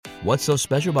What's so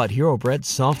special about Hero Bread's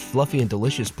soft, fluffy, and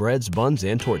delicious breads, buns,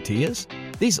 and tortillas?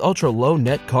 These ultra-low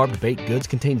net-carb baked goods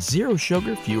contain zero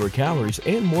sugar, fewer calories,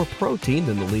 and more protein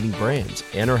than the leading brands,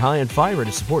 and are high in fiber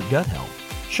to support gut health.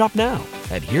 Shop now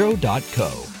at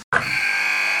Hero.co.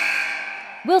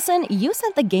 Wilson, you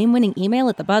sent the game-winning email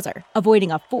at the buzzer,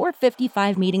 avoiding a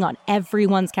 4:55 meeting on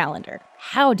everyone's calendar.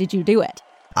 How did you do it?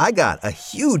 I got a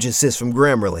huge assist from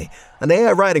Grammarly, an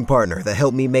AI writing partner that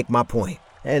helped me make my point.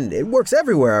 And it works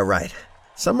everywhere I write.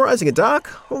 Summarizing a doc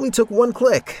only took one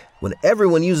click. When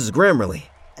everyone uses Grammarly,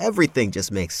 everything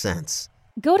just makes sense.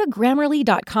 Go to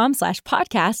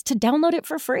Grammarly.com/podcast to download it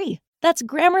for free. That's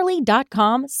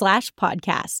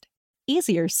Grammarly.com/podcast.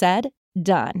 Easier said,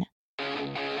 done.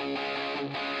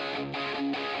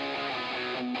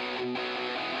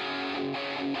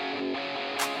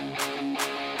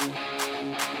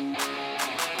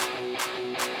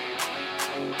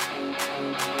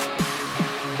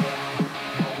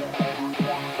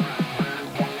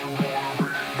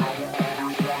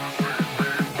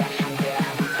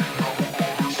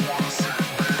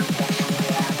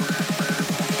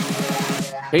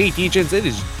 Hey, Degens, it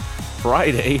is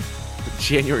Friday,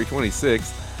 January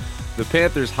 26th. The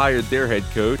Panthers hired their head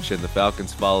coach, and the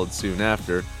Falcons followed soon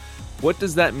after. What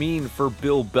does that mean for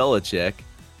Bill Belichick?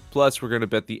 Plus, we're going to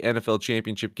bet the NFL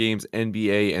championship games,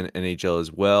 NBA, and NHL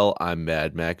as well. I'm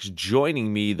Mad Max.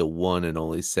 Joining me, the one and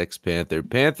only Sex Panther.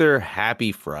 Panther,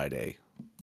 happy Friday.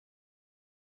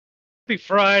 Happy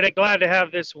Friday. Glad to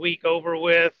have this week over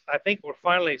with. I think we're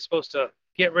finally supposed to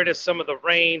get rid of some of the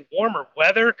rain. Warmer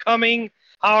weather coming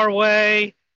our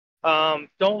way. Don't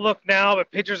look now, but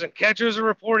pitchers and catchers are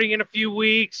reporting in a few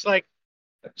weeks. Like,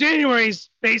 January's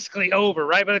basically over,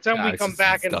 right? By the time we come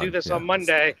back and do this on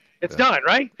Monday, it's done,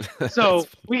 right? So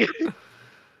we can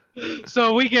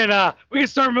start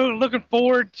looking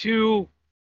forward to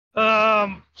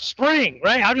spring,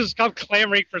 right? I'm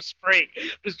clamoring for spring.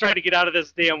 Just trying to get out of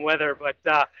this damn weather. But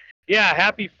yeah,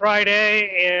 happy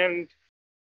Friday, and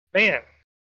man,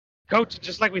 coach,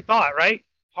 just like we thought, right?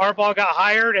 Harbaugh got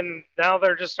hired, and now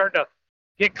they're just starting to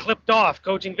get clipped off.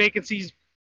 Coaching vacancies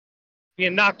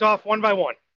being knocked off one by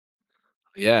one.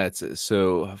 Yeah,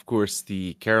 so of course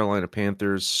the Carolina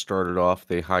Panthers started off.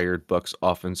 They hired Bucs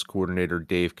offense coordinator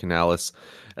Dave Canales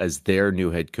as their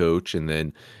new head coach, and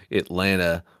then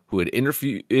Atlanta, who had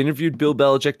interviewed Bill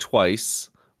Belichick twice,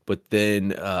 but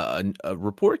then a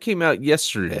report came out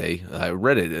yesterday. I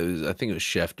read it. I think it was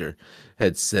Schefter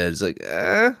had said, it's like,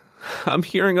 I'm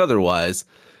hearing otherwise.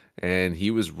 And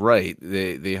he was right.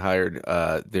 They hired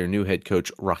their new head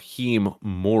coach, Raheem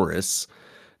Morris.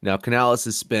 Now, Canales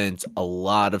has spent a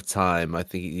lot of time, I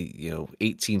think,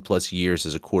 18 plus years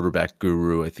as a quarterback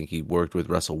guru. I think he worked with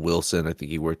Russell Wilson. I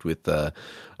think he worked with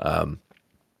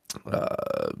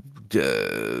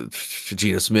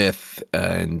Geno Smith.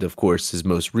 And, of course, his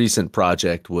most recent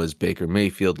project was Baker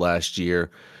Mayfield last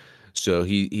year. So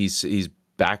he's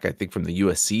back, I think, from the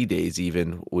USC days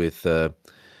even with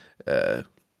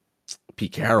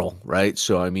Pete Carroll, right?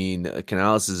 So, I mean,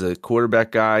 Canales is a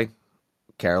quarterback guy.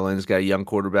 Carolina's got a young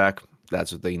quarterback.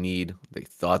 That's what they need. They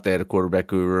thought they had a quarterback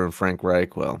guru in Frank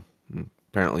Reich. Well,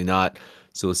 apparently not.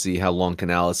 So we'll see how long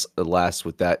Canales lasts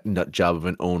with that nut job of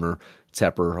an owner,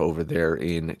 Tepper, over there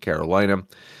in Carolina.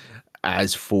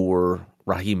 As for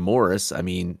Raheem Morris, I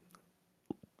mean,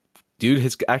 dude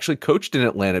has actually coached in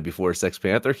Atlanta before, Sex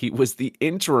Panther. He was the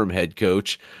interim head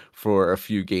coach for a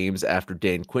few games after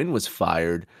Dan Quinn was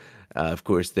fired. Of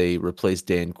course, they replaced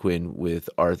Dan Quinn with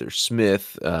Arthur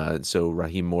Smith. So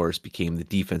Raheem Morris became the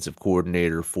defensive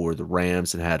coordinator for the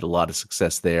Rams and had a lot of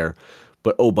success there.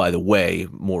 But, oh, by the way,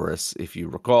 Morris, if you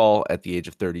recall, at the age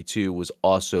of 32, was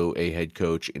also a head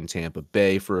coach in Tampa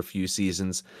Bay for a few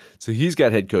seasons. So he's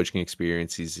got head coaching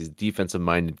experience. He's a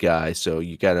defensive-minded guy. So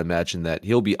you got to imagine that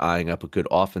he'll be eyeing up a good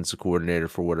offensive coordinator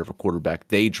for whatever quarterback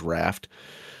they draft.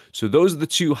 So those are the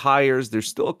two hires. There's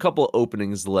still a couple of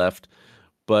openings left.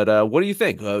 But what do you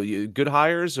think? Good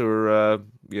hires, or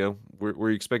were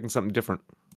you expecting something different?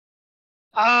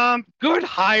 Good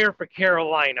hire for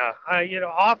Carolina.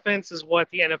 Offense is what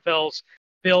the NFL's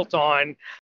built on.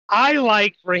 I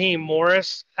like Raheem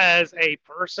Morris as a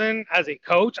person, as a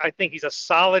coach. I think he's a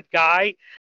solid guy.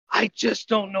 I just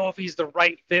don't know if he's the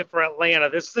right fit for Atlanta.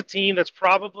 This is a team that's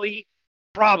probably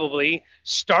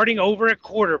starting over at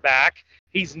quarterback.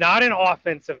 He's not an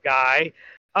offensive guy.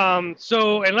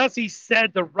 So unless he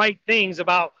said the right things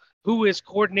about who his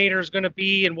coordinator is going to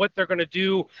be and what they're going to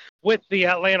do with the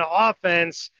Atlanta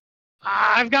offense,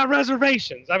 I've got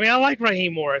reservations. I mean, I like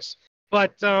Raheem Morris,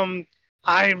 but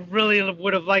I really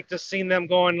would have liked to seen them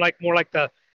going more like the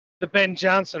Ben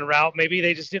Johnson route. Maybe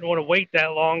they just didn't want to wait that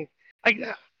long.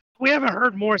 we haven't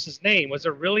heard Morris's name. Was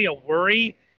it really a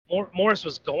worry Morris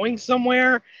was going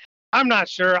somewhere? I'm not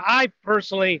sure. I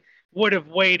personally would have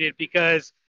waited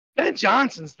because Ben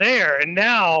Johnson's there, and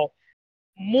now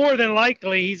more than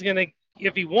likely he's going to,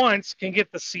 if he wants, can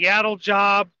get the Seattle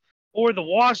job or the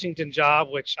Washington job,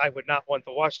 which I would not want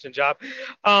the Washington job.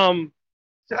 Um,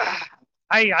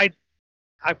 I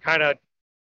I'm kind of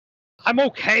I'm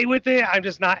okay with it. I'm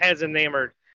just not as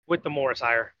enamored with the Morris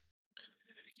hire.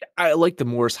 I like the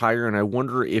Morris hire, and I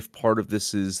wonder if part of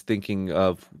this is thinking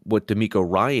of what DeMeco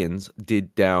Ryans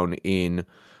did down in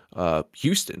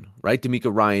Houston, right?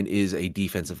 DeMeco Ryan is a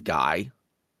defensive guy,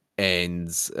 and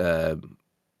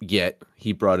yet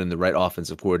he brought in the right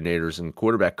offensive coordinators and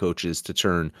quarterback coaches to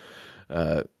turn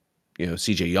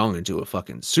CJ Young into a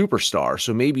fucking superstar.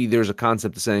 So maybe there's a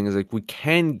concept of saying is like we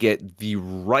can get the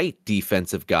right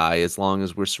defensive guy as long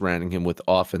as we're surrounding him with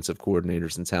offensive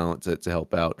coordinators and talent to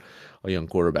help out a young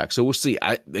quarterback. So we'll see.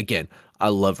 I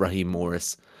love Raheem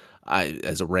Morris.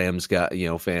 As a Rams guy,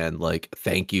 fan, like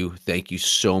thank you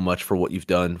so much for what you've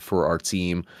done for our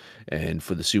team and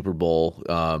for the Super Bowl.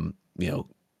 I'm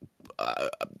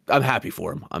happy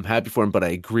for him. But I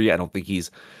agree. I don't think he's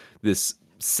this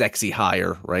sexy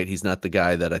hire, right? He's not the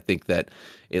guy that I think that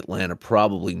Atlanta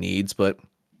probably needs, but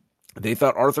they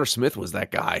thought Arthur Smith was that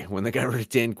guy when they got rid of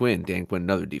Dan Quinn. Dan Quinn,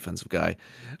 another defensive guy.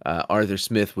 Arthur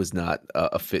Smith was not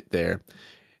a fit there.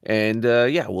 And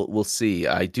we'll see.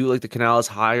 I do like the Canales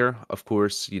hire, of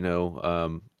course.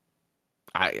 I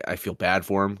feel bad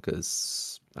for him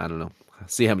because I don't know.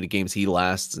 See how many games he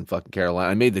lasts in fucking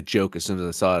Carolina. I made the joke as soon as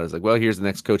I saw it. I was like, well, here's the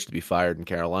next coach to be fired in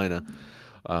Carolina.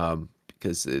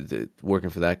 Because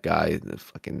working for that guy,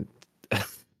 fucking,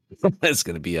 it's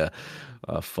going to be a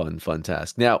fun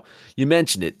task. Now, you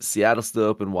mentioned it. Seattle's still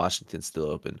open. Washington's still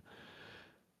open.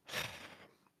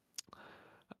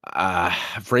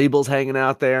 Vrabel's hanging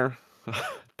out there.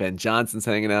 Ben Johnson's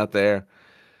hanging out there.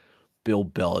 Bill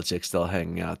Belichick's still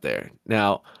hanging out there.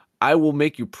 Now, I will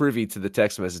make you privy to the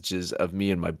text messages of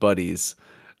me and my buddies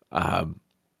and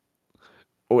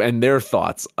their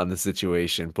thoughts on the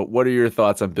situation. But what are your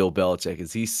thoughts on Bill Belichick?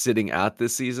 Is he sitting out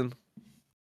this season?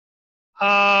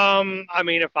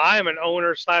 If I'm an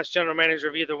owner / general manager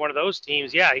of either one of those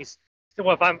teams, yeah, if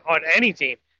I'm on any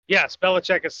team, yes,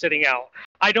 Belichick is sitting out.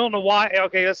 I don't know why.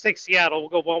 Okay, let's take Seattle.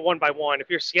 We'll go one by one. If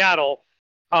you're Seattle,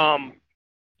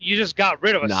 you just got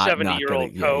rid of a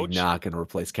 70-year-old coach. You're not going to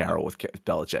replace Carroll with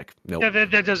Belichick. No,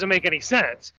 nope. That doesn't make any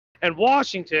sense. And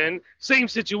Washington, same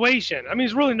situation.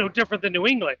 it's really no different than New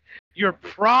England. You're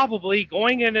probably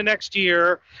going into next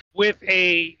year with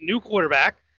a new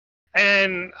quarterback.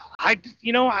 And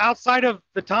outside of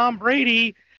the Tom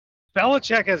Brady,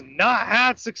 Belichick has not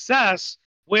had success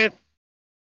with,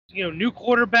 new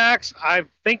quarterbacks. I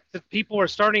think that people are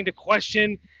starting to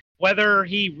question whether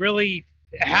he really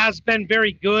has been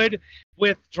very good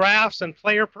with drafts and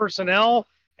player personnel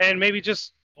and maybe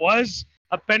just was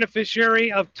a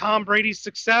beneficiary of Tom Brady's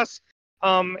success.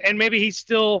 And maybe he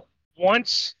still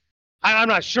wants, I'm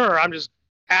not sure, I'm just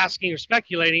asking or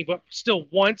speculating, but still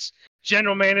wants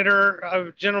general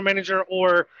manager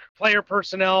or player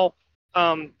personnel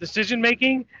decision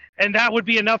making. And that would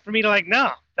be enough for me to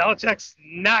no, Belichick's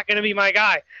not going to be my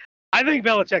guy. I think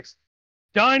Belichick's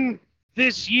done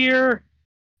this year,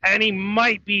 and he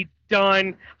might be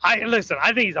done. I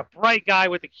think he's a bright guy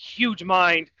with a huge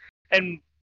mind, and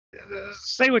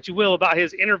say what you will about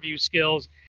his interview skills.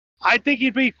 I think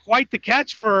he'd be quite the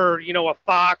catch for, a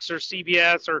Fox or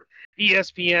CBS or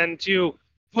ESPN to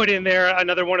put in there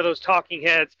another one of those talking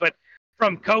heads. But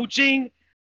from coaching,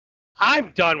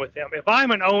 I'm done with him. If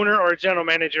I'm an owner or a general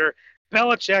manager,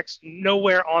 Belichick's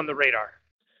nowhere on the radar.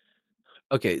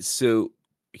 Okay, so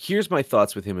here's my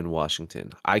thoughts with him in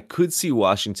Washington. I could see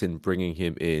Washington bringing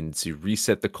him in to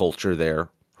reset the culture there,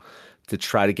 to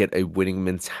try to get a winning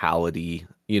mentality,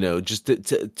 just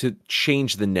to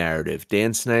change the narrative.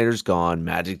 Dan Snyder's gone.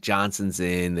 Magic Johnson's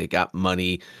in. They got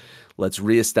money. Let's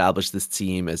reestablish this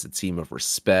team as a team of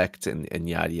respect and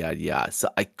yada, yada, yada. So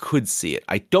I could see it.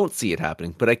 I don't see it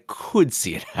happening, but I could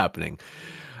see it happening.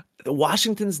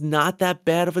 Washington's not that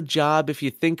bad of a job if you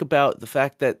think about the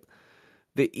fact that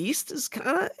the East is kind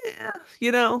of,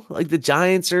 like the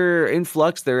Giants are in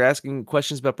flux. They're asking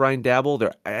questions about Brian Daboll.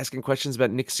 They're asking questions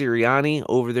about Nick Sirianni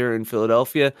over there in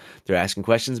Philadelphia. They're asking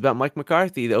questions about Mike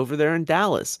McCarthy over there in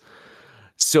Dallas.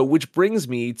 So, which brings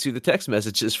me to the text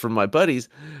messages from my buddies.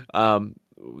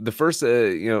 The first,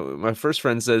 my first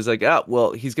friend says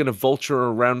he's going to vulture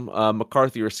around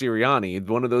McCarthy or Sirianni. If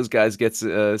one of those guys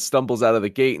stumbles out of the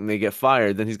gate and they get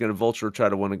fired, then he's going to vulture or try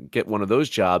to want to get one of those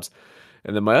jobs.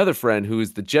 And then my other friend, who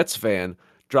is the Jets fan,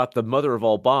 dropped the mother of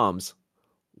all bombs.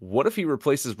 What if he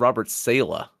replaces Robert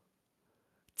Saleh?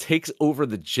 takes over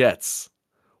the Jets,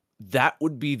 that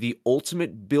would be the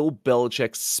ultimate Bill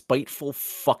Belichick spiteful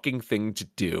fucking thing to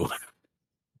do.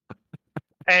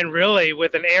 And really,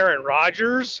 with an Aaron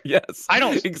Rodgers, Yes, I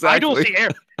don't exactly. see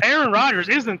Aaron Rodgers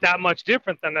isn't that much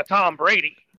different than a Tom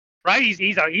Brady, right?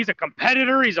 He's a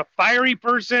competitor. He's a fiery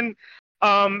person,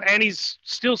 and he's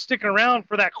still sticking around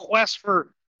for that quest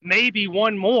for maybe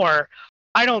one more.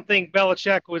 I don't think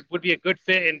Belichick would be a good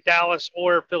fit in Dallas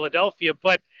or Philadelphia,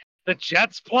 but the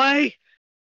Jets play.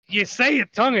 You say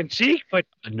it tongue in cheek, but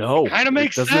No, it kind of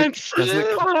makes sense.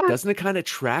 Doesn't it kind of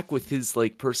track with his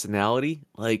like personality?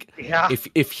 Like, Yeah.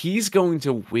 if he's going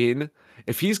to win,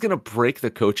 if he's going to break the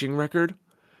coaching record,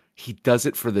 he does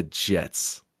it for the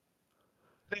Jets.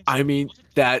 I mean,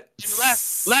 let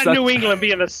New England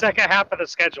be in the second half of the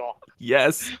schedule.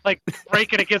 Yes, like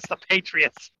breaking against the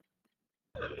Patriots.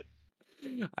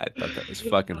 I thought that was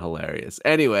fucking hilarious.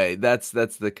 Anyway, that's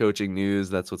the coaching news.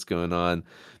 That's what's going on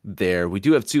there. We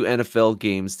do have 2 NFL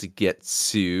games to get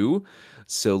to,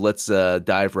 so let's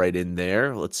dive right in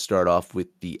there. Let's start off with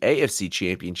the AFC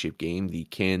Championship game, the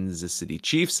Kansas City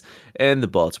Chiefs and the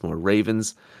Baltimore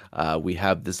Ravens. We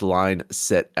have this line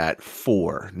set at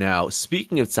 4. Now,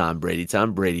 speaking of Tom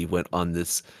Brady went on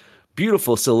this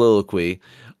beautiful soliloquy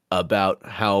about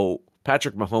how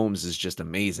Patrick Mahomes is just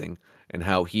amazing and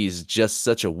how he's just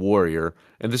such a warrior.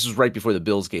 And this was right before the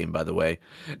Bills game, by the way,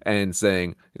 and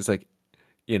saying, it's like,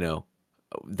 you know,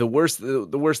 the worst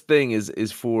thing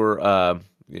is for,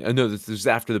 no, this was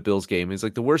after the Bills game. It's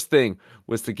like the worst thing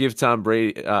was to give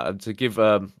Patrick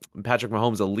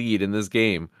Mahomes a lead in this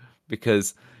game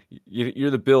because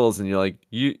you're the Bills and you're like,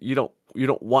 you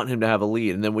don't want him to have a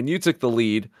lead. And then when you took the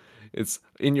lead, it's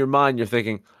in your mind, you're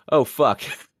thinking, oh, fuck.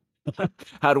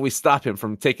 How do we stop him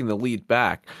from taking the lead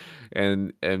back?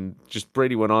 And just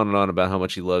Brady went on and on about how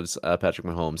much he loves Patrick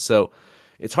Mahomes. So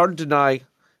it's hard to deny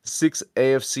 6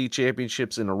 AFC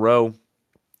championships in a row.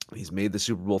 He's made the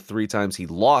Super Bowl 3 times. He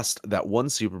lost that one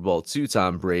Super Bowl to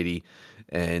Tom Brady.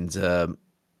 And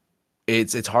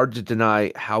it's hard to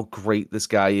deny how great this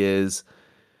guy is.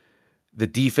 The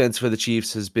defense for the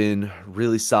Chiefs has been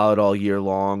really solid all year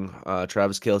long.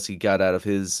 Travis Kelce got out of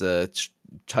his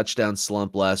touchdown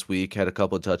slump last week, had a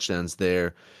couple of touchdowns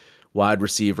there. Wide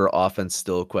receiver offense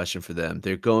still a question for them.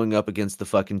 They're going up against the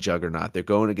fucking juggernaut. They're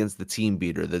going against the team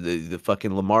beater, the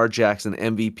fucking Lamar Jackson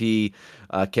MVP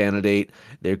candidate.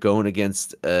 They're going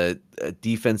against a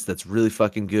defense that's really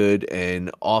fucking good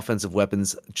and offensive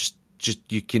weapons. Just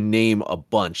you can name a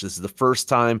bunch. This is the first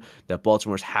time that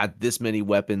Baltimore's had this many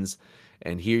weapons,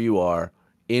 and here you are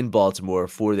in Baltimore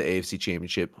for the AFC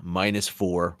Championship,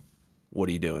 -4. What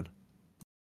are you doing?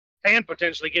 And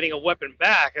potentially getting a weapon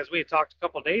back. As we had talked a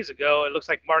couple of days ago, it looks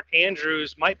like Mark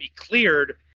Andrews might be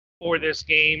cleared for this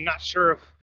game. Not sure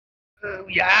if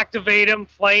you activate him,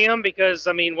 play him, because,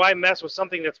 I mean, why mess with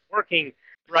something that's working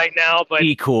right now? But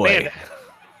decoy. Man,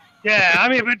 yeah, I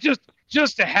mean, but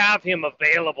just to have him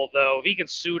available, though, if he can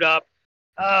suit up,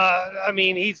 I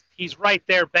mean, he's right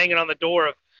there banging on the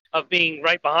door of being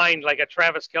right behind like a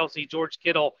Travis Kelce, George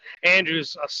Kittle.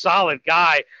 Andrews, a solid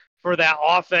guy for that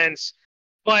offense.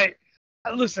 But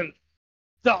listen,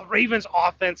 the Ravens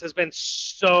offense has been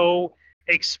so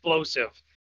explosive.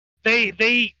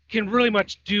 They can really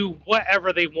much do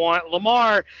whatever they want.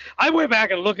 Lamar, I went back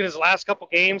and looked at his last couple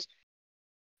games.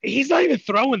 He's not even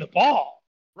throwing the ball,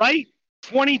 right?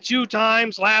 22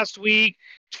 times last week,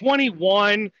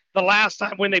 21 the last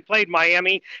time when they played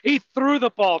Miami. He threw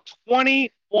the ball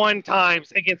 21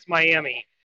 times against Miami,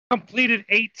 completed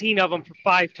 18 of them for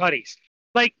 5 tutties.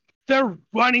 Like, they're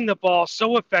running the ball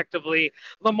so effectively.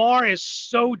 Lamar is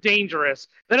so dangerous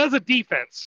that as a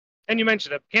defense, and you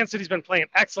mentioned it, Kansas City's been playing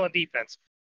excellent defense.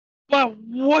 But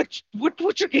what's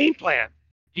your game plan?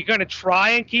 You going to try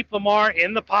and keep Lamar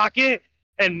in the pocket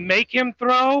and make him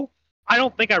throw? I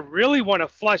don't think I really want to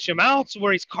flush him out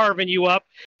where he's carving you up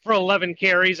for 11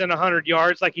 carries and 100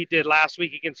 yards like he did last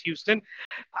week against Houston.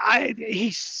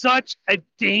 He's such a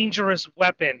dangerous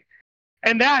weapon.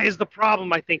 And that is the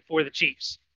problem, I think, for the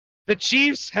Chiefs. The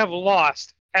Chiefs have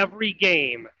lost every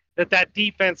game that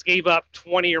defense gave up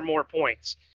 20 or more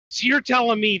points. So you're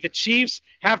telling me the Chiefs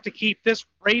have to keep this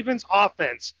Ravens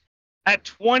offense at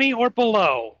 20 or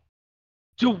below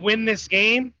to win this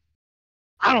game?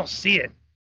 I don't see it.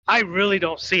 I really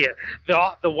don't see it.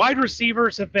 The wide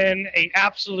receivers have been an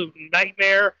absolute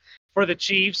nightmare for the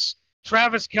Chiefs.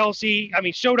 Travis Kelce, I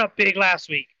mean, showed up big last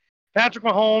week. Patrick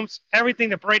Mahomes, everything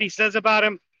that Brady says about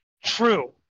him,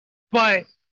 true. But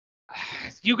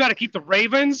you got to keep the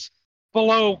Ravens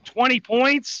below 20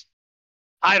 points.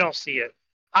 I don't see it.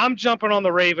 I'm jumping on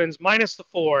the Ravens -4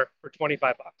 for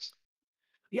 $25.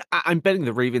 Yeah, I'm betting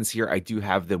the Ravens here. I do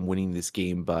have them winning this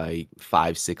game by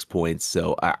 5, 6 points.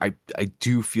 So I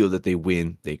do feel that they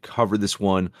win. They cover this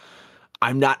one.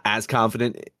 I'm not as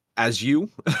confident as you,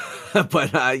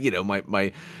 but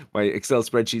my Excel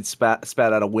spreadsheet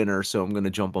spat out a winner, so I'm going to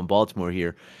jump on Baltimore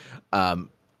here.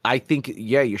 I think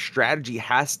your strategy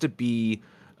has to be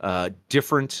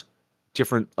different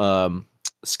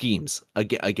schemes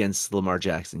against Lamar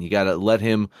Jackson. You got to let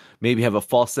him maybe have a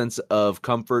false sense of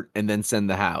comfort and then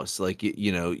send the house. Like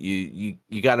you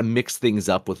got to mix things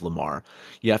up with Lamar.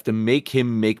 You have to make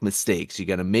him make mistakes. You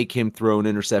got to make him throw an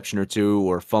interception or two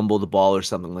or fumble the ball or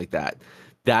something like that.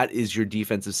 That is your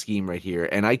defensive scheme right here.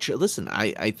 And I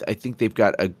think they've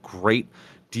got a great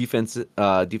defensive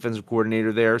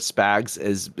coordinator there. Spags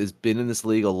has been in this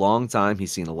league a long time.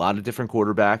 He's seen a lot of different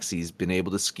quarterbacks. He's been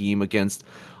able to scheme against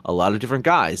a lot of different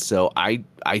guys. So I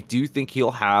do think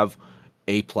he'll have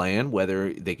a plan.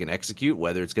 Whether they can execute,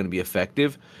 whether it's going to be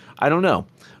effective, I don't know.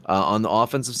 On the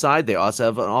offensive side, they also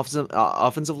have an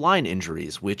offensive line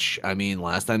injuries, which, I mean,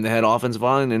 last time they had offensive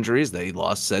line injuries, they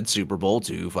lost said Super Bowl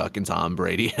to fucking Tom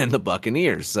Brady and the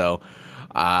Buccaneers. So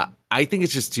I think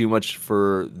it's just too much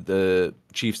for the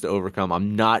Chiefs to overcome.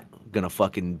 I'm not going to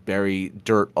fucking bury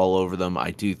dirt all over them. I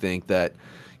do think that,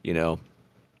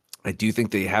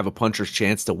 they have a puncher's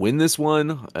chance to win this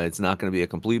one. It's not going to be a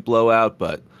complete blowout,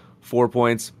 but 4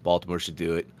 points, Baltimore should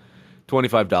do it.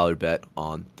 $25 bet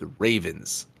on the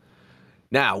Ravens.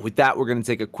 Now, with that, we're going to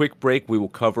take a quick break. We will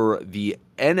cover the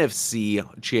NFC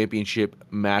Championship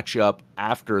matchup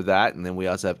after that, and then we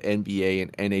also have NBA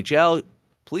and NHL.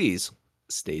 Please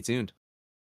stay tuned.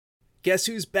 Guess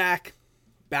who's back?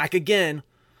 Back again.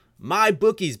 My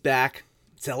bookie's back.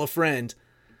 Tell a friend.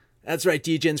 That's right,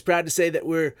 DJ's proud to say that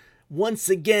we're once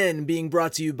again being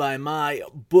brought to you by My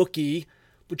Bookie.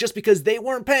 But just because they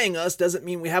weren't paying us doesn't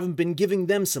mean we haven't been giving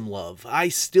them some love. I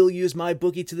still use My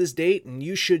Bookie to this date, and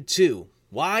you should too.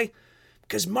 Why?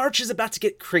 Because March is about to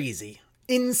get crazy.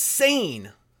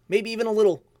 Insane. Maybe even a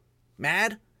little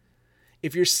mad.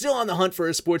 If you're still on the hunt for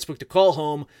a sportsbook to call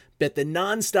home, bet the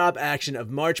non-stop action of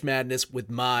March Madness with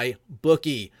My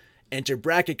Bookie. Enter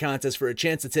bracket contests for a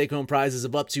chance to take home prizes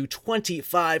of up to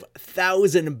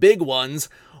 25,000 big ones,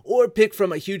 or pick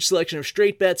from a huge selection of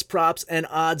straight bets, props, and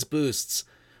odds boosts.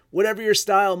 Whatever your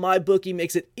style, My Bookie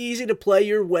makes it easy to play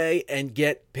your way and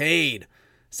get paid.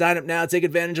 Sign up now, take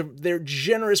advantage of their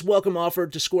generous welcome offer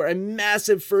to score a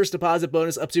massive first deposit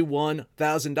bonus up to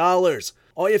 $1,000.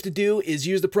 All you have to do is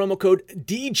use the promo code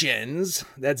DEGENS,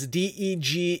 that's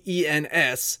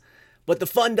DEGENS, but the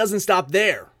fun doesn't stop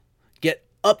there. Get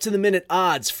up-to-the-minute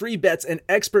odds, free bets, and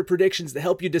expert predictions to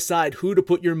help you decide who to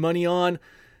put your money on.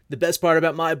 The best part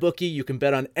about My Bookie, you can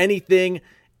bet on anything,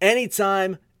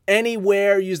 anytime,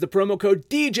 anywhere. Use the promo code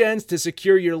DEGENS to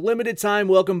secure your limited time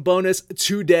welcome bonus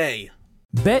today.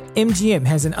 BetMGM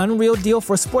has an unreal deal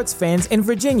for sports fans in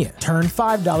Virginia. Turn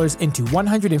 $5 into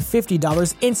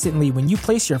 $150 instantly when you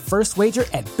place your first wager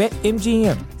at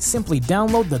BetMGM. Simply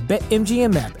download the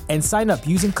BetMGM app and sign up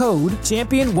using code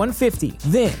Champion150.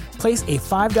 Then, place a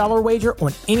 $5 wager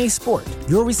on any sport.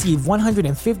 You'll receive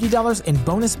 $150 in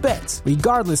bonus bets,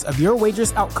 regardless of your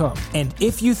wager's outcome. And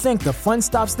if you think the fun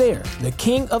stops there, the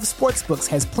king of sportsbooks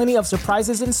has plenty of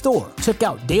surprises in store. Check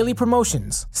out daily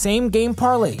promotions, same-game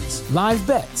parlays, live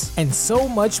bets, and so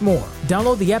much more.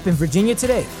 Download the app in Virginia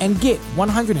today and get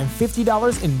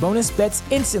 $150 in bonus bets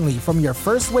instantly from your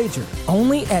first wager.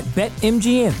 Only at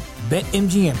BetMGM.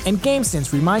 BetMGM and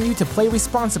GameSense remind you to play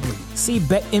responsibly. See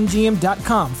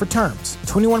BetMGM.com for terms.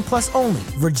 21 plus only.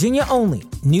 Virginia only.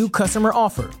 New customer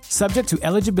offer. Subject to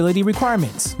eligibility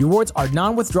requirements. Rewards are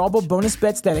non-withdrawable bonus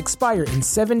bets that expire in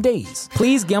 7 days.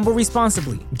 Please gamble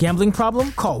responsibly. Gambling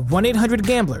problem? Call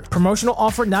 1-800-GAMBLER. Promotional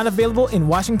offer not available in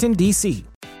Washington, D.C.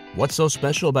 What's so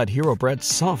special about Hero Bread's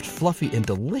soft, fluffy, and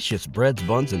delicious breads,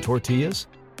 buns, and tortillas?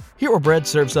 Hero Bread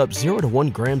serves up 0 to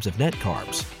 1 grams of net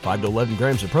carbs, 5 to 11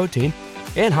 grams of protein,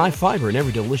 and high fiber in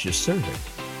every delicious serving.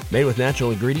 Made with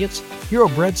natural ingredients, Hero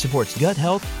Bread supports gut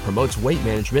health, promotes weight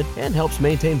management, and helps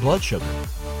maintain blood sugar.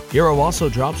 Hero also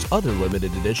drops other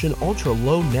limited edition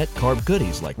ultra-low net carb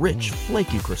goodies like rich,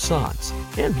 flaky croissants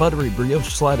and buttery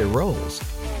brioche slider rolls.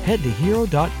 Head to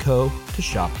hero.co to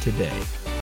shop today.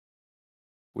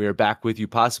 We are back with you,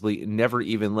 possibly never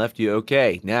even left you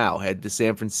okay. Now head to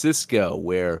San Francisco,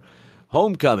 where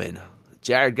homecoming,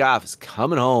 Jared Goff is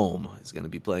coming home. He's going to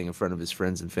be playing in front of his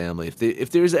friends and family.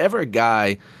 If there's ever a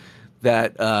guy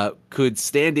that could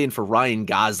stand in for Ryan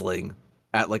Gosling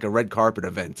at like a red carpet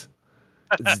event,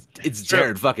 it's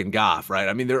Jared fucking Goff, right?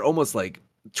 I mean, they're almost like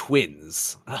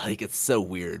twins. Like, it's so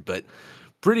weird, but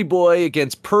Pretty boy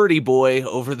against Purdy boy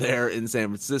over there in San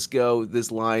Francisco.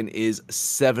 This line is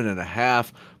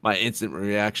 7.5. My instant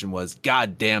reaction was,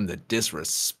 God damn the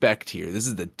disrespect here. This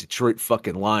is the Detroit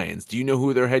fucking Lions. Do you know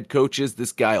who their head coach is?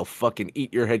 This guy will fucking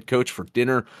eat your head coach for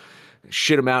dinner,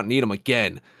 shit him out and eat him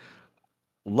again.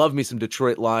 Love me some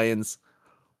Detroit Lions.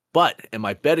 But am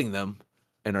I betting them?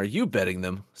 And are you betting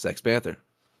them, Sex Panther?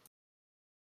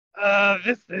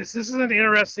 This is an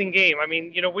interesting game. I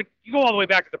mean, you go all the way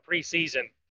back to the preseason.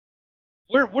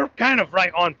 We're kind of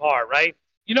right on par, right?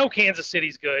 Kansas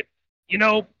City's good.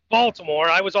 Baltimore.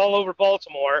 I was all over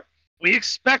Baltimore. We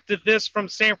expected this from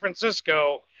San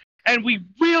Francisco, and we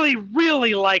really,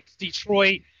 really liked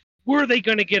Detroit. Were they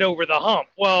going to get over the hump?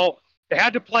 Well, they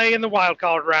had to play in the wild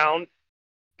card round.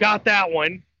 Got that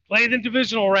one. Played in the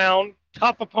divisional round.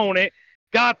 Tough opponent.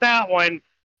 Got that one.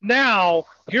 Now,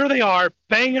 here they are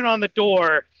banging on the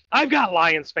door. I've got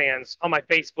Lions fans on my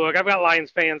Facebook. I've got Lions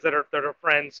fans that are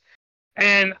friends.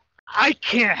 And I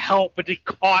can't help but be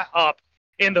caught up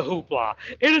in the hoopla.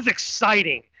 It is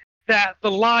exciting that the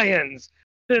Lions,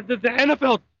 the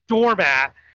NFL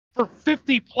doormat for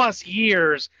 50-plus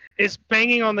years, is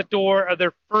banging on the door of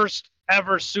their first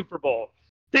ever Super Bowl.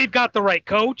 They've got the right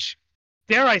coach.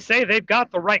 Dare I say, they've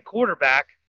got the right quarterback.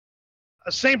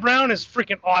 St. Brown is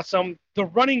freaking awesome. The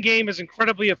running game is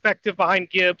incredibly effective behind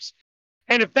Gibbs.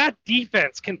 And if that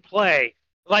defense can play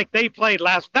like they played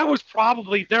that was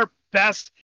probably their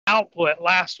best output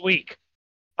last week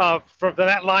for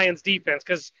that Lions defense.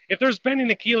 Because if there's been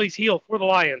an Achilles heel for the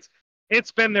Lions,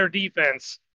 it's been their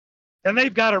defense. And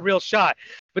they've got a real shot.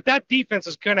 But that defense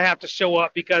is going to have to show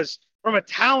up because from a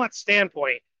talent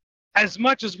standpoint, as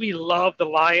much as we love the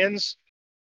Lions,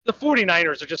 the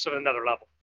 49ers are just at another level.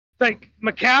 Like,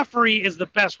 McCaffrey is the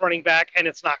best running back, and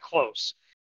it's not close.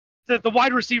 The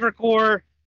wide receiver core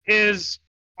is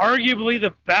arguably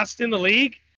the best in the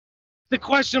league. The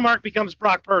question mark becomes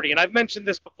Brock Purdy, and I've mentioned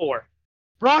this before.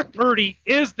 Brock Purdy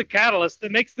is the catalyst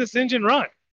that makes this engine run.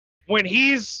 When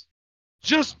he's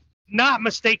just not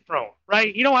mistake-prone,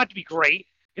 right? He don't have to be great.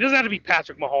 He doesn't have to be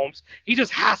Patrick Mahomes. He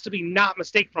just has to be not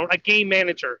mistake-prone, a game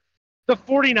manager. The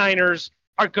 49ers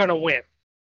are going to win.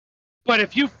 But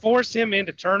if you force him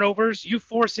into turnovers, you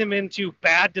force him into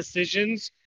bad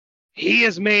decisions, he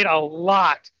has made a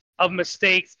lot of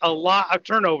mistakes, a lot of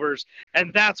turnovers,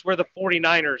 and that's where the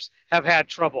 49ers have had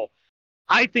trouble.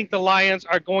 I think the Lions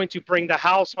are going to bring the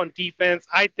house on defense.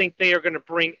 I think they are going to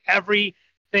bring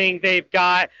everything they've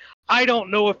got. I don't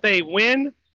know if they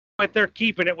win, but they're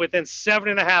keeping it within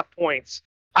 7.5 points.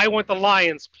 I want the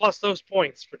Lions plus those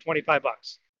points for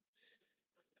 $25.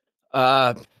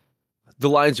 The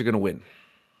Lions are going to win.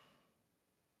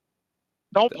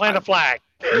 Don't plant a flag.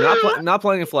 Not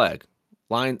playing a flag.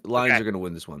 Lions are going to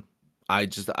win this one.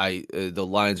 The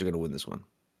Lions are going to win this one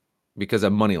because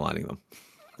I'm money lining them.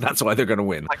 That's why they're going to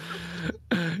win.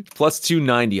 Plus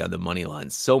 290 on the money line.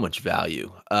 So much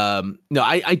value. No,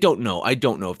 I don't know. I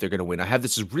don't know if they're going to win. I have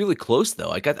this is really close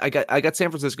though. I got San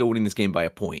Francisco winning this game by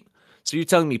a point. So you're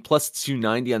telling me plus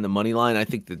 290 on the money line? I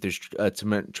think that there's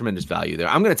tremendous value there.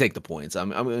 I'm going to take the points. I'm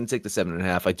going to take the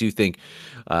 7.5. I do think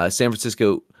San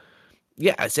Francisco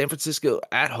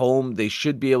at home, they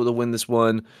should be able to win this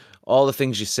one. All the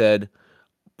things you said.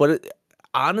 But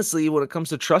honestly, when it comes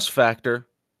to trust factor,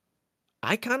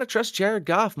 I kind of trust Jared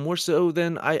Goff more so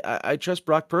than I trust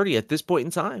Brock Purdy at this point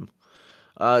in time.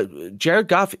 Jared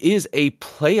Goff is a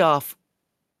playoff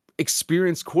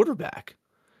experienced quarterback.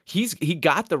 He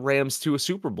got the Rams to a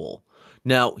Super Bowl.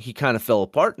 Now, he kind of fell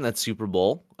apart in that Super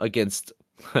Bowl against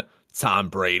Tom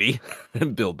Brady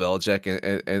and Bill Belichick,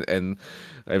 and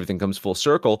everything comes full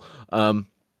circle.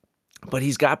 But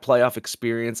he's got playoff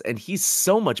experience, and he's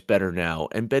so much better now.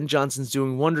 And Ben Johnson's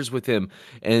doing wonders with him,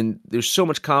 and there's so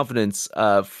much confidence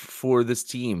for this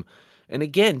team. And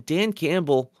again, Dan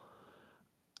Campbell,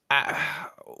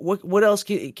 what else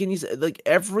can you say? Like,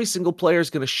 every single player is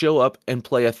going to show up and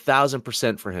play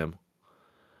 1,000% for him.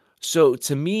 So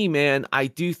to me, man, I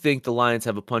do think the Lions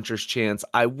have a puncher's chance.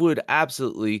 I would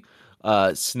absolutely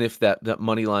sniff that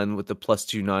money line with the plus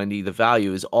 290. The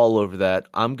value is all over that.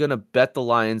 I'm going to bet the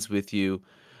Lions with you.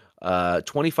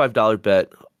 $25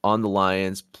 bet on the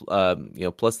Lions,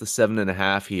 plus the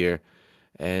 7.5 here.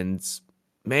 And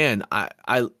man,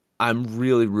 I'm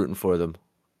really rooting for them.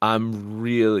 I'm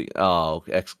really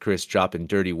Chris dropping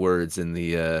dirty words in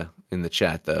the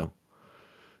chat though.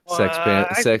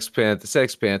 Sex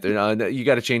Panther. No, you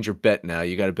got to change your bet now.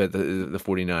 You got to bet the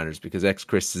 49ers because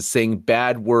Chris is saying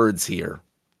bad words here.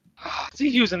 Is he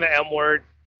using the M word?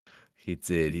 He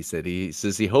did. He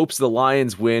says he hopes the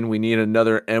Lions win. We need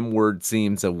another M word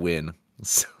team to win.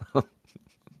 So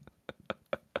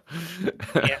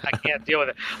Yeah, I can't deal with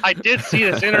it. I did see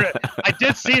this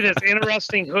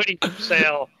interesting hoodie for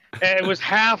sale. And it was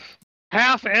half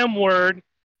M word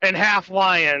and half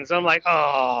Lions. I'm like,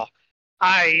 oh,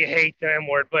 I hate the M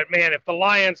word. But man, if the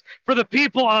Lions, for the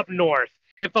people up north,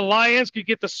 if the Lions could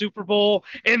get the Super Bowl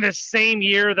in the same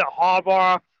year that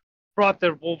Harbaugh brought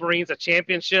the Wolverines a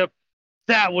championship,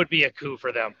 that would be a coup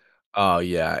for them. Oh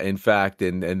yeah, in fact,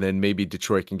 and then maybe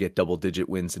Detroit can get double-digit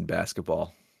wins in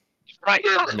basketball. Right.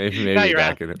 Maybe Now you're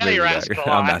back in it. Maybe back. asking a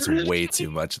I'm lot. asking way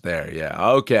too much there.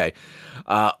 Yeah. Okay.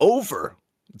 Over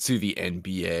to the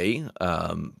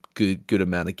NBA. Good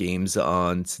amount of games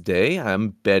on today. I'm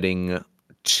betting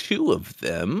 2 of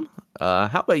them. How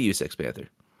about you, Sex Panther?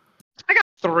 I got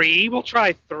 3. We'll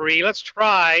try 3. Let's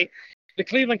try the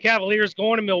Cleveland Cavaliers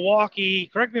going to Milwaukee.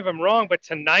 Correct me if I'm wrong, but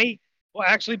tonight will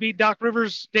actually be Doc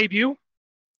Rivers' debut.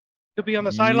 He'll be on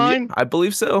the sideline. I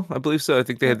believe so. I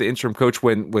think they had the interim coach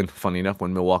when funny enough,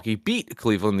 when Milwaukee beat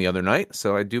Cleveland the other night.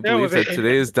 So I do believe that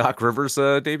today is Doc Rivers'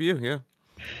 debut. Yeah.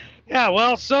 Yeah.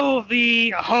 Well, so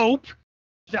the hope,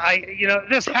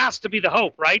 this has to be the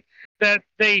hope, right? That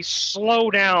they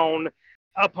slow down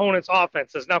opponents'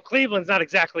 offenses. Now, Cleveland's not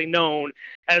exactly known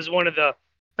as one of the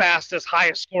fastest,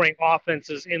 highest scoring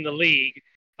offenses in the league.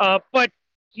 But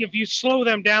if you slow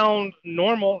them down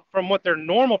from what their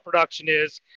normal production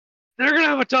is, they're going to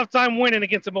have a tough time winning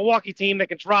against a Milwaukee team that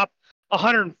can drop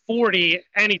 140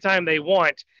 anytime they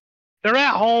want. They're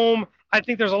at home. I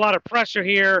think there's a lot of pressure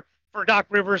here for Doc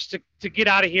Rivers to get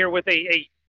out of here with a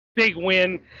big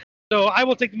win. So I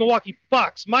will take the Milwaukee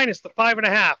Bucks minus the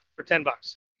 5.5 for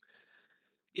 $10.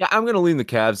 Yeah, I'm going to lean the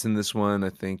Cavs in this one. I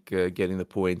think getting the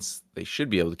points, they should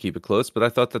be able to keep it close, but I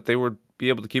thought that they would be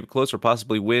able to keep it close or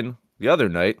possibly win the other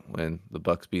night when the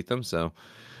Bucks beat them. So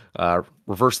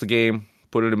reverse the game,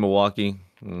 put it in Milwaukee.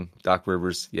 Doc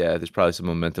Rivers, yeah, there's probably some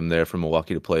momentum there for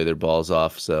Milwaukee to play their balls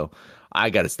off. So I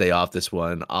got to stay off this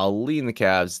one. I'll lean the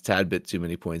Cavs. A tad bit too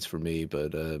many points for me,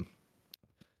 but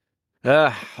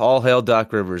all hail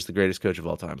Doc Rivers, the greatest coach of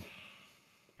all time.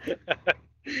 All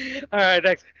right,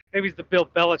 next. Maybe he's the Bill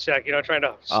Belichick, trying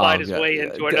to slide his way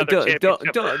into another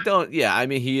championship. Don't. Yeah, I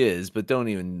mean he is, but don't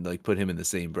even put him in the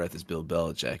same breath as Bill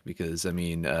Belichick, because I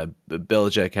mean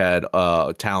Belichick had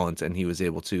talent and he was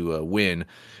able to win,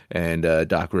 and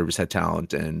Doc Rivers had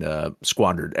talent and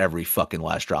squandered every fucking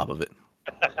last drop of it.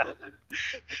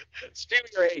 Stew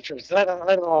your hatreds. Let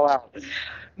it all out.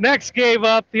 Next game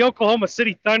up, the Oklahoma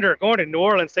City Thunder going to New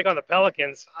Orleans, take on the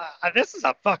Pelicans. This is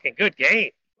a fucking good game.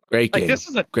 Great game. This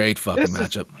is a great fucking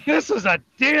matchup. This is a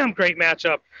damn great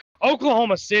matchup.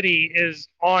 Oklahoma City is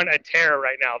on a tear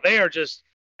right now. They are just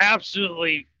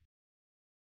absolutely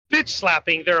bitch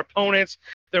slapping their opponents.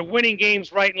 They're winning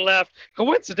games right and left.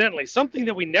 Coincidentally, something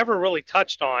that we never really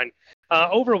touched on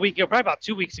over a week ago, probably about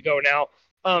 2 weeks ago now,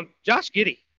 Josh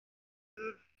Giddey.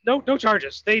 No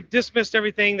charges. They dismissed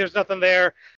everything. There's nothing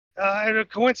there. And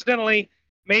coincidentally,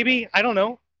 maybe, I don't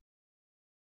know,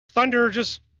 Thunder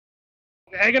just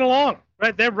egging along.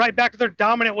 Right, they're right back to their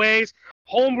dominant ways.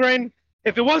 Holmgren,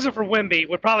 if it wasn't for Wemby,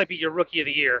 would probably be your rookie of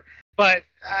the year. But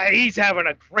he's having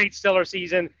a great stellar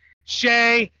season.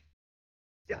 Shea,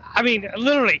 I mean,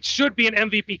 literally should be an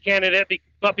MVP candidate,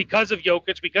 but because of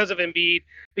Jokic, because of Embiid,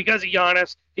 because of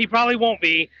Giannis, he probably won't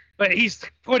be. But he's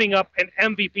putting up an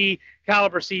MVP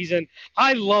caliber season.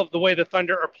 I love the way the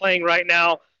Thunder are playing right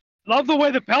now. Love the way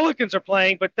the Pelicans are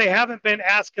playing, but they haven't been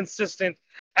as consistent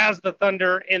as the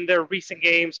Thunder in their recent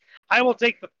games. I will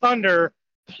take the Thunder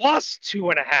plus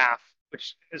 2.5,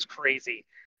 which is crazy.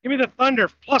 Give me the Thunder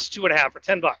plus 2.5 for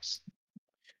 $10.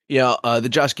 Yeah, the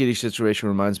Josh Giddey situation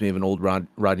reminds me of an old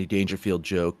Rodney Dangerfield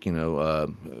joke. And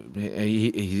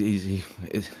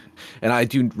I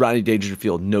do Rodney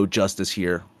Dangerfield no justice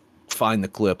here. Find the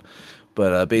clip,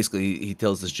 but basically he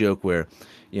tells this joke where,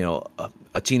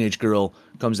 a teenage girl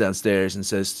comes downstairs and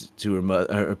says to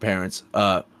her parents,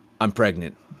 "I'm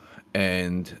pregnant."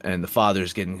 And the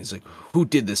father's he's like, "Who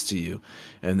did this to you?"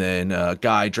 And then a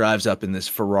guy drives up in this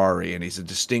Ferrari, and he's a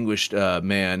distinguished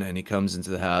man, and he comes into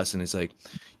the house, and he's like,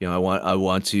 I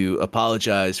want to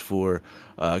apologize for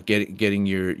getting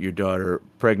your daughter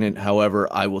pregnant. However,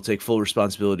 I will take full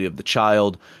responsibility of the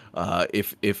child.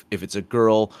 If it's a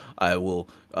girl, I will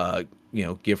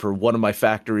give her one of my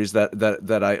factories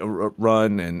that I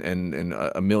run and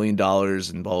 $1 million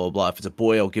and blah, blah, blah. If it's a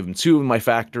boy, I'll give him 2 of my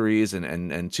factories and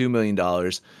 $2 million.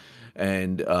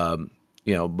 And,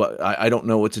 but I don't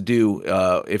know what to do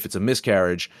if it's a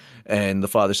miscarriage. And the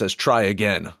father says, try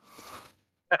again.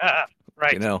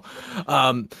 Right.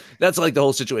 That's like the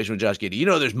whole situation with Josh Giddey.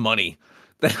 There's money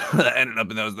that ended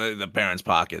up in the parents'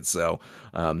 pockets. So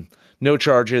no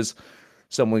charges.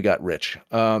 Someone got rich.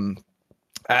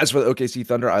 As for the OKC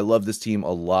Thunder, I love this team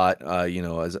a lot. I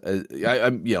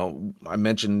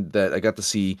mentioned that I got to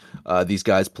see these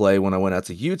guys play when I went out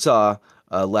to Utah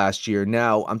last year.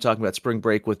 Now I'm talking about spring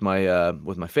break with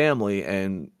my family,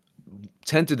 and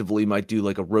tentatively might do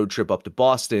like a road trip up to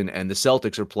Boston, and the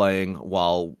Celtics are playing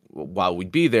while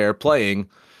we'd be there playing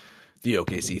the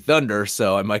OKC Thunder,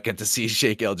 so I might get to see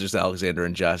Shai Gilgeous-Alexander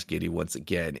and Josh Giddey once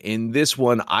again. In this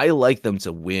one, I like them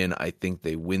to win. I think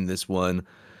they win this one.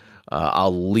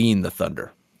 I'll lean the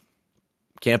Thunder.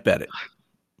 Can't bet it.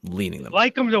 Leaning them.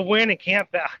 Like them to win and can't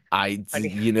bet.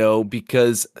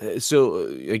 Because so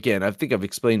again, I think I've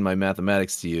explained my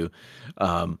mathematics to you.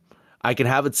 I can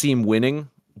have a team winning,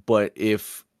 but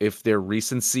if their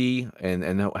recency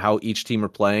and how each team are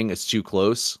playing is too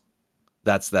close,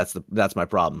 that's my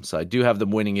problem. So I do have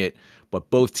them winning it, but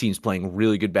both teams playing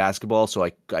really good basketball, so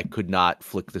I could not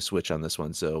flick the switch on this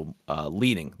one. So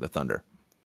leaning the Thunder.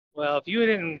 Well,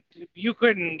 if you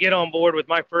couldn't get on board with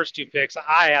my first two picks,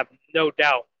 I have no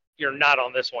doubt you're not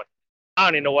on this one. I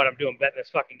don't even know what I'm doing betting this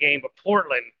fucking game, but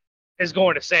Portland is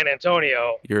going to San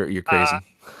Antonio. You're crazy.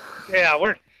 Yeah,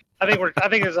 I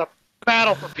think there's a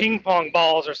battle for ping pong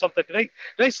balls or something. Do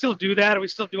they still do that? Are we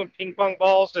still doing ping pong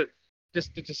balls to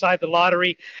decide the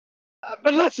lottery?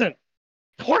 But listen,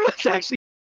 Portland's actually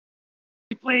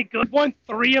playing good. Won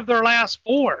 3 of their last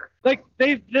 4. Like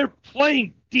they're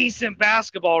playing decent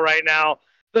basketball right now.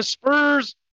 The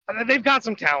Spurs, they've got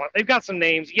some talent. They've got some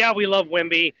names. Yeah, we love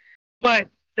Wemby, but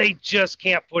they just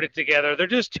can't put it together. They're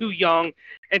just too young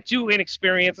and too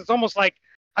inexperienced. It's almost like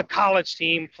a college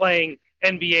team playing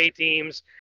NBA teams.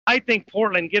 I think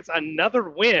Portland gets another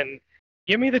win.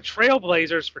 Give me the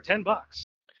Trailblazers for $10.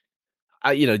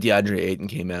 DeAndre Ayton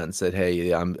came out and said,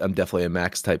 "Hey, I'm definitely a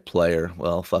max type player."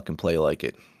 Well, fucking play like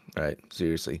it, right?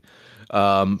 Seriously.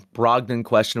 Brogdon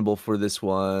questionable for this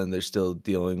one. They're still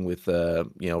dealing with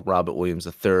Robert Williams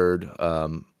III,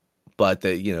 but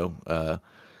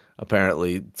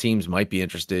apparently teams might be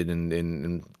interested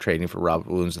in trading for Robert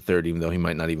Williams III, even though he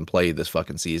might not even play this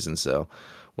fucking season. So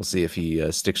we'll see if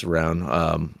he sticks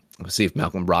around. We'll see if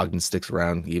Malcolm Brogdon sticks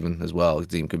around even as well. The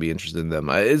team could be interested in them.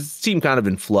 His team kind of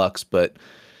in flux, but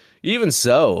even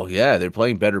so, yeah, they're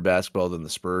playing better basketball than the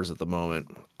Spurs at the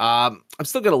moment. I'm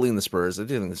still going to lean the Spurs. I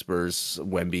do think the Spurs,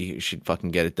 Wemby, should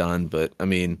fucking get it done. But, I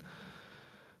mean,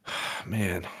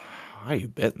 man, why are you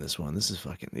betting this one? This is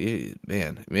fucking,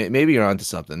 man, maybe you're onto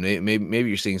something. Maybe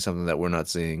you're seeing something that we're not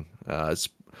seeing.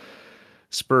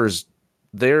 Spurs,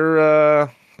 they're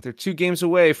 2 games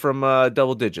away from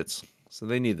double digits. So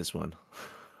they need this one.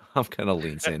 I'm kind of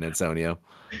lean San Antonio.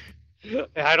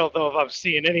 I don't know if I'm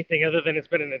seeing anything other than it's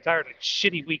been an entirely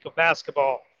shitty week of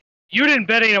basketball. You didn't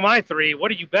bet any of my 3. What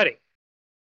are you betting?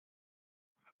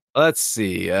 Let's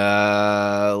see.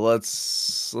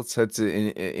 Let's head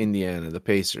to Indiana. The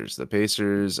Pacers. The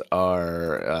Pacers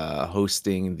are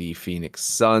hosting the Phoenix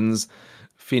Suns.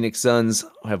 Phoenix Suns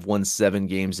have won 7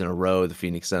 games in a row. The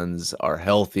Phoenix Suns are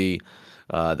healthy.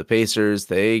 The Pacers,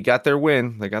 they got their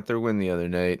win. They got their win the other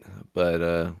night,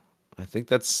 but I think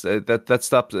that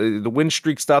stops. The win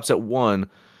streak stops at 1.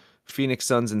 Phoenix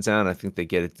Suns in town. I think they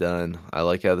get it done. I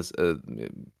like how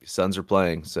the Suns are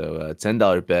playing. So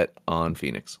 $10 bet on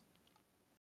Phoenix.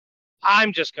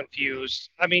 I'm just confused.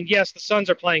 I mean, yes, the Suns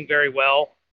are playing very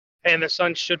well, and the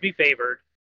Suns should be favored,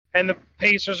 and the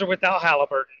Pacers are without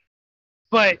Halliburton,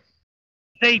 but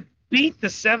they beat the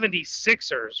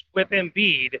 76ers with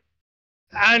Embiid.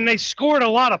 And they scored a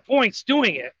lot of points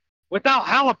doing it without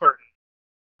Halliburton.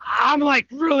 I'm like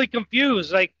really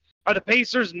confused. Like, are the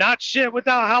Pacers not shit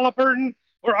without Halliburton?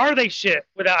 Or are they shit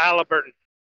without Halliburton?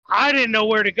 I didn't know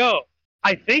where to go.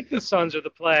 I think the Suns are the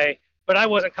play, but I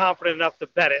wasn't confident enough to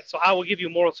bet it. So I will give you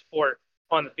moral support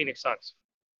on the Phoenix Suns.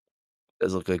 It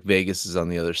does look like Vegas is on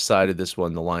the other side of this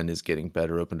one. The line is getting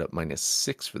better. Opened up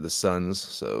 -6 for the Suns.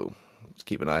 So let's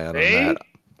keep an eye out on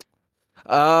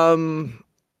that.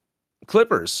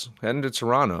 Clippers heading to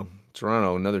Toronto.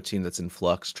 Toronto, another team that's in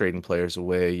flux, trading players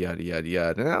away, yada, yada,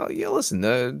 yada. Now, yeah,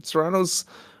 listen, Toronto's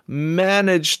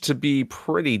managed to be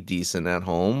pretty decent at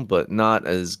home, but not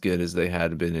as good as they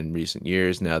had been in recent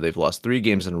years. Now they've lost 3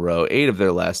 games in a row, 8 of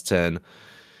their last 10.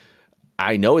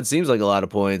 I know it seems like a lot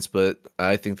of points, but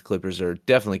I think the Clippers are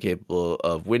definitely capable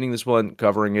of winning this one,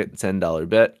 covering it, $10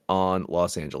 bet on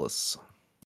Los Angeles.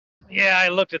 Yeah, I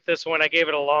looked at this one. I gave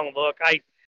it a long look.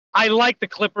 I like the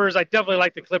Clippers. I definitely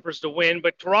like the Clippers to win,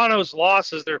 but Toronto's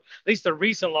losses, at least the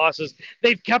recent losses,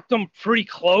 they've kept them pretty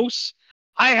close.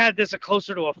 I had this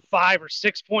closer to a 5 or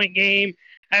 6 point game.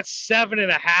 At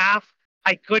 7.5,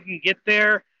 I couldn't get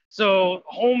there. So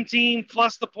home team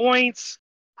plus the points,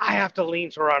 I have to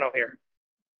lean Toronto here.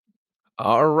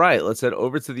 All right, let's head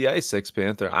over to the ice, Six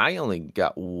Panther. I only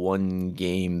got one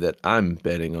game that I'm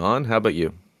betting on. How about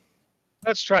you?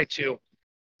 Let's try two.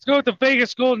 Let's go with the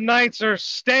Vegas Golden Knights are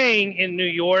staying in New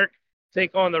York,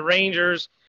 take on the Rangers.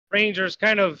 Rangers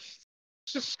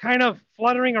just kind of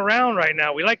fluttering around right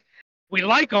now. We like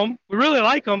them. We really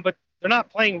like them, but they're not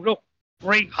playing real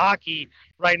great hockey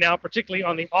right now, particularly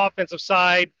on the offensive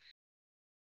side.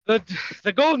 The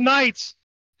Golden Knights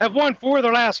have won 4 of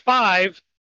their last 5.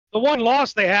 The one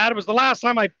loss they had was the last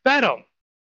time I bet them.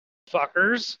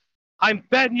 Fuckers. I'm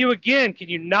betting you again. Can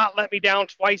you not let me down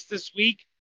twice this week?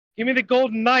 Give me the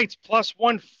Golden Knights plus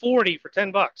 140 for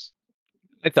 $10.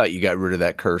 I thought you got rid of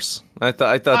that curse. I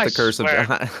thought the curse swear.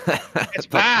 It's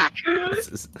back.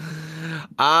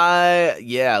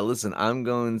 Listen, I'm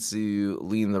going to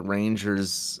lean the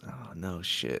Rangers. Oh no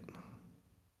shit.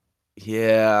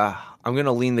 Yeah, I'm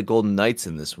gonna lean the Golden Knights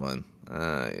in this one.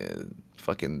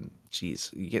 Fucking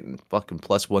jeez, you getting fucking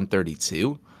plus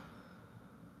 132?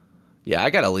 Yeah,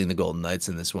 I gotta lean the Golden Knights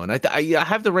in this one. I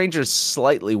have the Rangers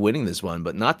slightly winning this one,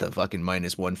 but not the fucking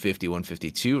minus 150,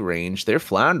 152 range. They're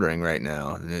floundering right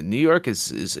now. New York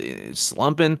is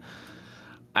slumping.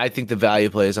 I think the value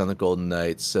play is on the Golden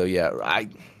Knights. So yeah, I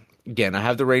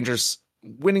have the Rangers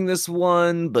winning this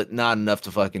one, but not enough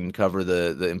to fucking cover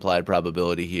the implied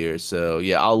probability here. So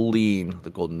yeah, I'll lean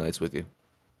the Golden Knights with you.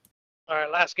 All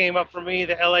right, last game up for me,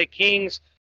 the LA Kings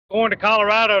going to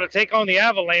Colorado to take on the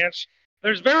Avalanche.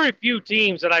 There's very few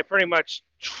teams that I pretty much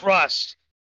trust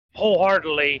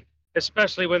wholeheartedly,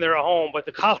 especially when they're at home, but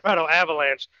the Colorado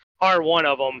Avalanche are one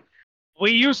of them.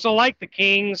 We used to like the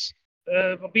Kings.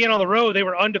 Being on the road, they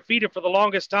were undefeated for the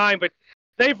longest time, but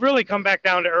they've really come back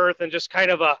down to earth and just kind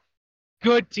of a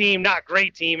good team, not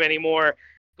great team anymore.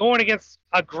 Going against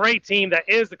a great team that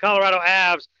is the Colorado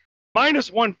Avs,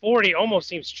 minus 140 almost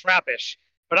seems trappish,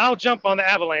 but I'll jump on the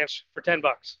Avalanche for $10.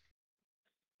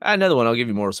 Another one I'll give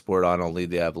you more support on. I'll lead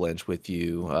the Avalanche with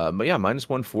you. But yeah, minus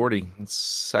 140. It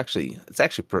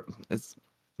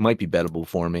might be bettable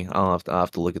for me. I'll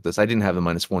have to look at this. I didn't have the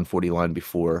minus 140 line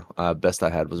before. Best I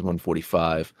had was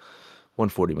 145.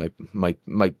 140 might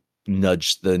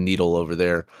nudge the needle over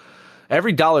there.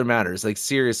 Every dollar matters. Like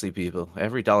seriously, people.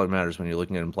 Every dollar matters when you're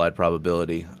looking at implied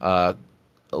probability.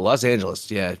 Los Angeles,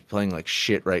 yeah, playing like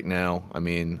shit right now. I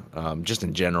mean, just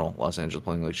in general, Los Angeles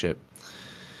playing like shit.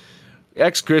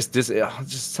 Chris,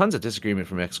 just tons of disagreement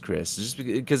from Chris, just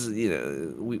because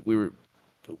we were.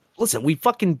 Listen, we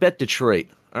fucking bet Detroit.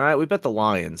 All right, we bet the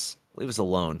Lions. Leave us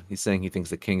alone. He's saying he thinks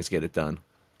the Kings get it done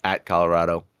at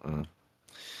Colorado.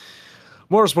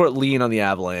 Motorsport lean on the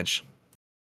Avalanche.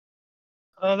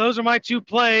 Those are my 2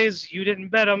 plays. You didn't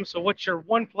bet them, so what's your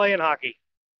one play in hockey?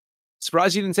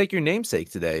 Surprised you didn't take your namesake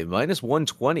today. Minus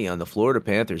 120 on the Florida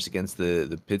Panthers against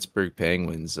the Pittsburgh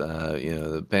Penguins.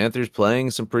 The Panthers playing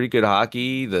some pretty good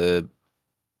hockey. The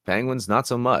Penguins not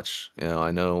so much.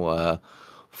 I know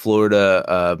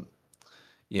Florida.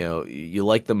 You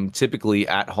like them typically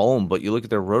at home, but you look at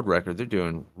their road record; they're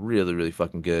doing really, really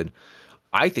fucking good.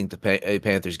 I think the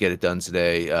Panthers get it done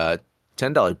today.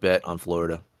 $10 bet on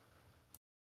Florida.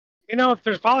 If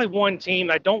there's probably one team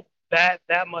I don't bet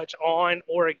that much on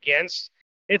or against,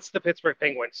 it's the Pittsburgh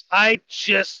Penguins. I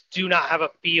just do not have a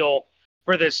feel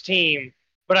for this team,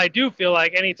 but I do feel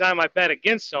like anytime I bet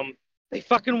against them, they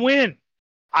fucking win.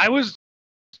 I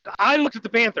looked at the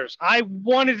Panthers. I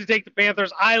wanted to take the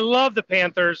Panthers. I love the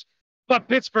Panthers, but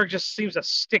Pittsburgh just seems to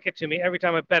stick it to me every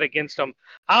time I bet against them.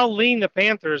 I'll lean the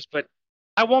Panthers, but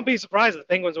I won't be surprised if the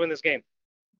Penguins win this game.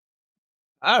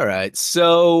 All right,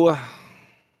 so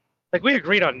we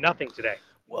agreed on nothing today.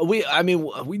 We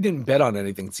didn't bet on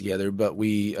anything together, but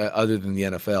we other than the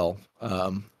NFL.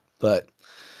 But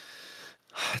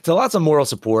it's lots of moral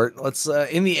support. Let's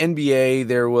in the NBA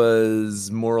there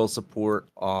was moral support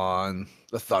on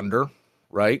the Thunder,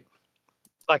 right?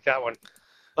 Like that one.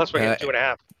 That's what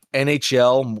 2.5.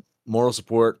 NHL moral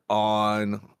support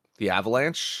on the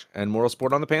Avalanche and moral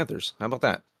support on the Panthers. How about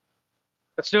that?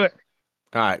 Let's do it.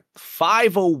 All right,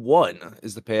 501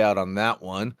 is the payout on that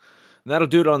one. And that'll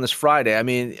do it on this Friday. I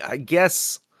mean, I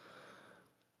guess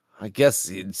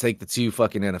you'd take the 2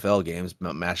 fucking NFL games,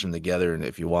 mash them together, and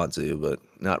if you want to, but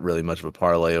not really much of a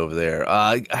parlay over there.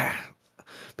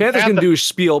 Panthers gonna do a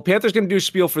spiel. Panthers gonna do a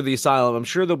spiel for the Asylum. I'm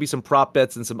sure there'll be some prop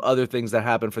bets and some other things that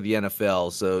happen for the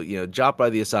NFL. So drop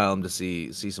by the Asylum to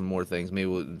see some more things.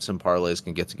 Maybe some parlays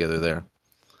can get together there.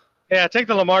 Yeah, take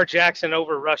the Lamar Jackson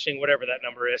over rushing, whatever that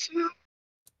number is.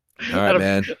 All right,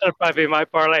 man. That'll probably be my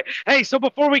parlay. Hey, so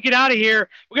before we get out of here,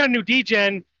 we got a new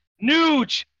DGen.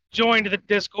 Nuge joined the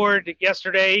Discord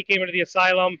yesterday. He came into the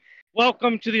Asylum.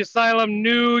 Welcome to the Asylum,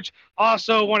 Nuge.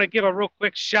 Also want to give a real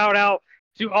quick shout out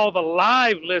to all the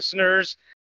live listeners.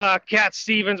 Cat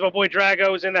Stevens, my boy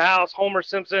Drago is in the house. Homer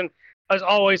Simpson, as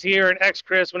always, here. And X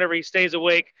Chris, whenever he stays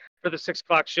awake for the 6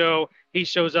 o'clock show, he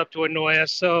shows up to annoy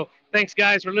us. So thanks,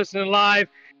 guys, for listening live.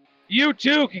 You,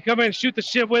 too, can come in and shoot the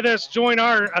shit with us. Join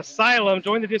our asylum.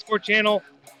 Join the Discord channel.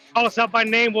 Call us out by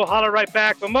name. We'll holler right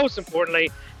back. But most importantly,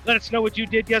 let us know what you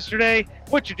did yesterday,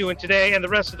 what you're doing today, and the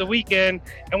rest of the weekend.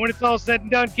 And when it's all said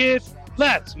and done, kids,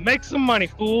 let's make some money,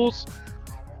 fools.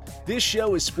 This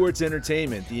show is sports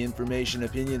entertainment. The information,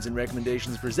 opinions, and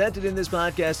recommendations presented in this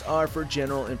podcast are for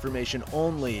general information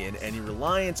only, and any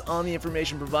reliance on the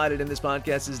information provided in this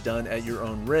podcast is done at your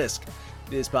own risk.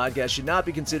 This podcast should not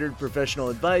be considered professional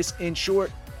advice. In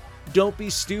short, don't be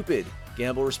stupid.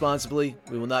 Gamble responsibly.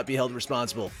 We will not be held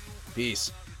responsible.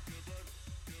 Peace.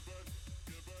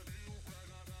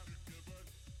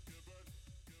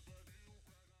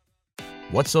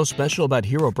 What's so special about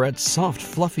Hero Bread's soft,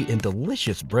 fluffy, and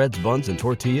delicious breads, buns, and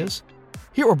tortillas?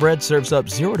 Hero Bread serves up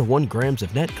 0 to 1 grams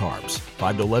of net carbs,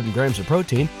 5 to 11 grams of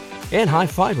protein, and high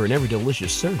fiber in every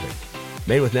delicious serving.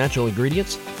 Made with natural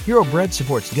ingredients, Hero Bread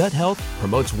supports gut health,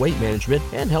 promotes weight management,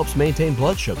 and helps maintain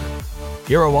blood sugar.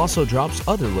 Hero also drops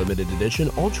other limited edition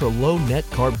ultra-low net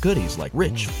carb goodies like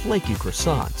rich, flaky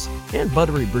croissants and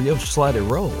buttery brioche slider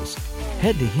rolls.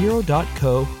 Head to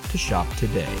hero.co to shop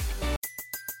today.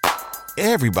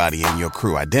 Everybody in your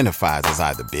crew identifies as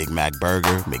either Big Mac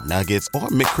Burger, McNuggets, or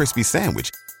McCrispy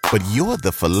Sandwich. But you're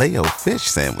the Filet-O-Fish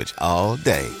Sandwich all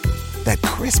day. That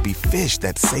crispy fish,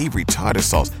 that savory tartar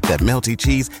sauce, that melty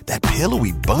cheese, that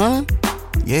pillowy bun.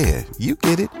 Yeah, you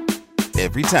get it.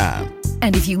 Every time.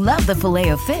 And if you love the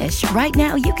Filet-O-Fish, right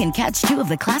now you can catch 2 of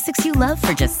the classics you love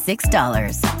for just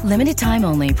 $6. Limited time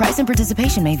only. Price and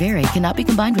participation may vary. Cannot be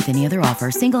combined with any other offer.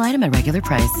 Single item at regular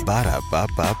price.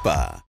 Ba-da-ba-ba-ba.